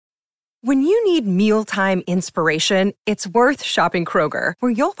When you need mealtime inspiration, it's worth shopping Kroger,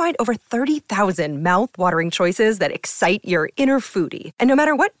 where you'll find over 30,000 mouth-watering choices that excite your inner foodie. And no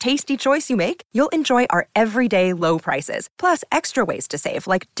matter what tasty choice you make, you'll enjoy our everyday low prices, plus extra ways to save,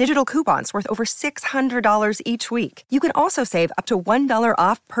 like digital coupons worth over $600 each week. You can also save up to $1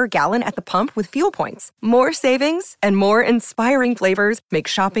 off per gallon at the pump with fuel points. More savings and more inspiring flavors make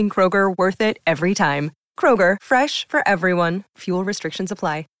shopping Kroger worth it every time. Kroger, fresh for everyone. Fuel restrictions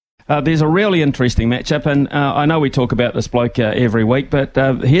apply. There's a really interesting matchup, and I know we talk about this bloke every week, but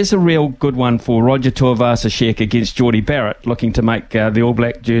here's a real good one for Roger Tuivasa-Sheck against Jordie Barrett, looking to make the All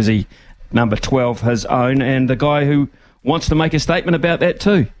Black jersey number 12 his own, and the guy who wants to make a statement about that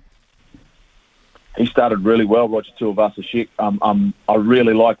too. He started really well, Roger Tuivasa-Sheck. I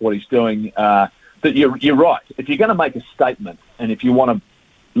really like what he's doing. That you're right. If you're going to make a statement, and if you want to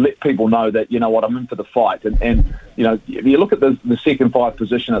let people know that, you know what, I'm in for the fight. And you know, if you look at the second five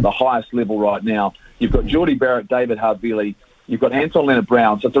position at the highest level right now, you've got Jordie Barrett, David Havili, you've got Anton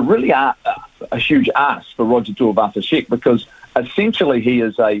Leonard-Brown. So it's a really a huge ask for Roger Tuivasa-Sheck, because essentially he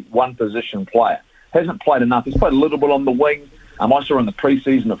is a one-position player. Hasn't played enough. He's played a little bit on the wing. I saw in the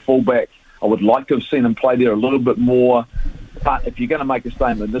preseason at fullback. I would like to have seen him play there a little bit more. But if you're going to make a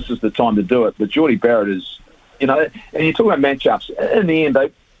statement, this is the time to do it. But Jordie Barrett is, you know, and you talk about matchups. In the end,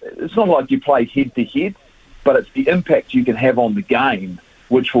 it's not like you play head-to-head, but it's the impact you can have on the game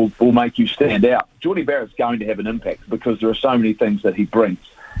which will make you stand out. Jordie Barrett's going to have an impact because there are so many things that he brings.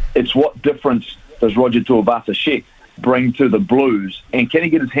 It's what difference does Roger Tuivasa-Sheck bring to the Blues, and can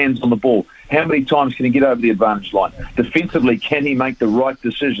he get his hands on the ball? How many times can he get over the advantage line? Defensively, can he make the right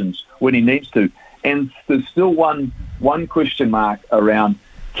decisions when he needs to? And there's still one question mark around,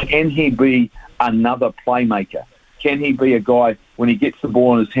 can he be another playmaker? Can he be a guy, when he gets the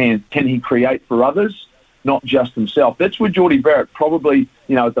ball in his hands, can he create for others, not just himself? That's where Jordie Barrett probably,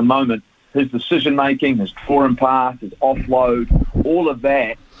 you know, at the moment, his decision-making, his draw and pass, his offload, all of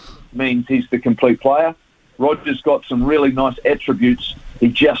that means he's the complete player. Roger's got some really nice attributes. He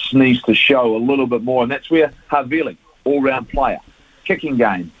just needs to show a little bit more, and that's where Havili, all-round player, kicking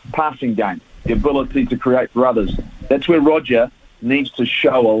game, passing game, the ability to create for others. That's where Roger needs to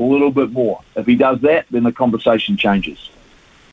show a little bit more. If he does that, then the conversation changes.